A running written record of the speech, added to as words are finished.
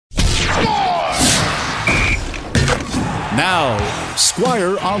Now,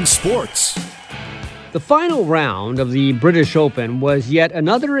 Squire on Sports. The final round of the British Open was yet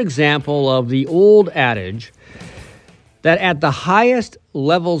another example of the old adage that at the highest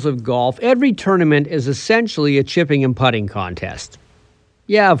levels of golf, every tournament is essentially a chipping and putting contest.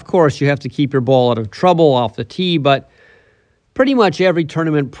 Yeah, of course, you have to keep your ball out of trouble off the tee, but pretty much every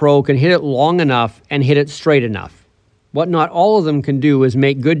tournament pro can hit it long enough and hit it straight enough. What not all of them can do is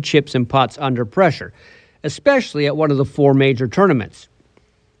make good chips and putts under pressure, especially at one of the four major tournaments.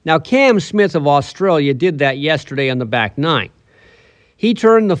 Now, Cam Smith of Australia did that yesterday on the back nine. He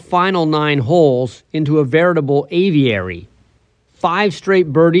turned the final 9 holes into a veritable aviary. 5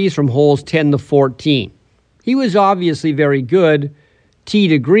 straight birdies from holes 10 to 14. He was obviously very good, tee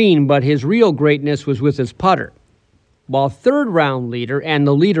to green, but his real greatness was with his putter. While third round leader and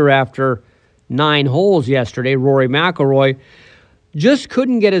the leader after 9 holes yesterday, Rory McIlroy, just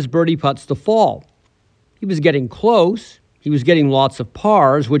couldn't get his birdie putts to fall. He was getting close. He was getting lots of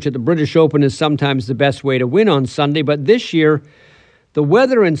pars, which at the British Open is sometimes the best way to win on Sunday, but this year, the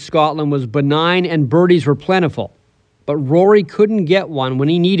weather in Scotland was benign and birdies were plentiful, but Rory couldn't get one when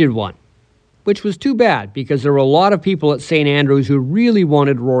he needed one, which was too bad because there were a lot of people at St. Andrews who really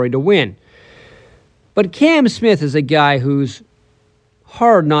wanted Rory to win. But Cam Smith is a guy who's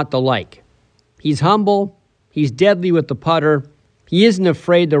hard not to like. He's humble, he's deadly with the putter, he isn't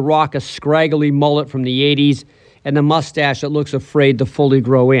afraid to rock a scraggly mullet from the 80s and a mustache that looks afraid to fully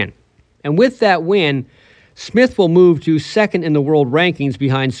grow in. And with that win, Smith will move to second in the world rankings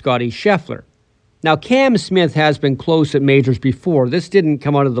behind Scottie Scheffler. Now, Cam Smith has been close at majors before. This didn't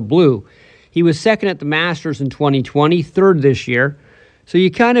come out of the blue. He was second at the Masters in 2020, third this year, so you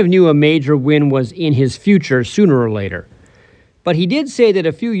kind of knew a major win was in his future sooner or later. But he did say that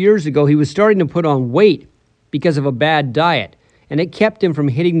a few years ago he was starting to put on weight because of a bad diet, and it kept him from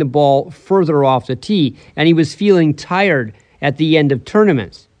hitting the ball further off the tee, and he was feeling tired at the end of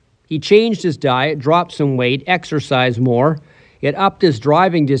tournaments. He changed his diet, dropped some weight, exercised more. It upped his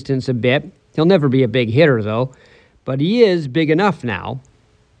driving distance a bit. He'll never be a big hitter, though, but he is big enough now.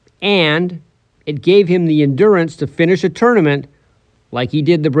 And it gave him the endurance to finish a tournament like he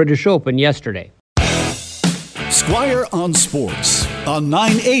did the British Open yesterday. Squire on Sports on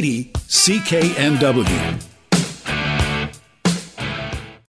 980 CKNW.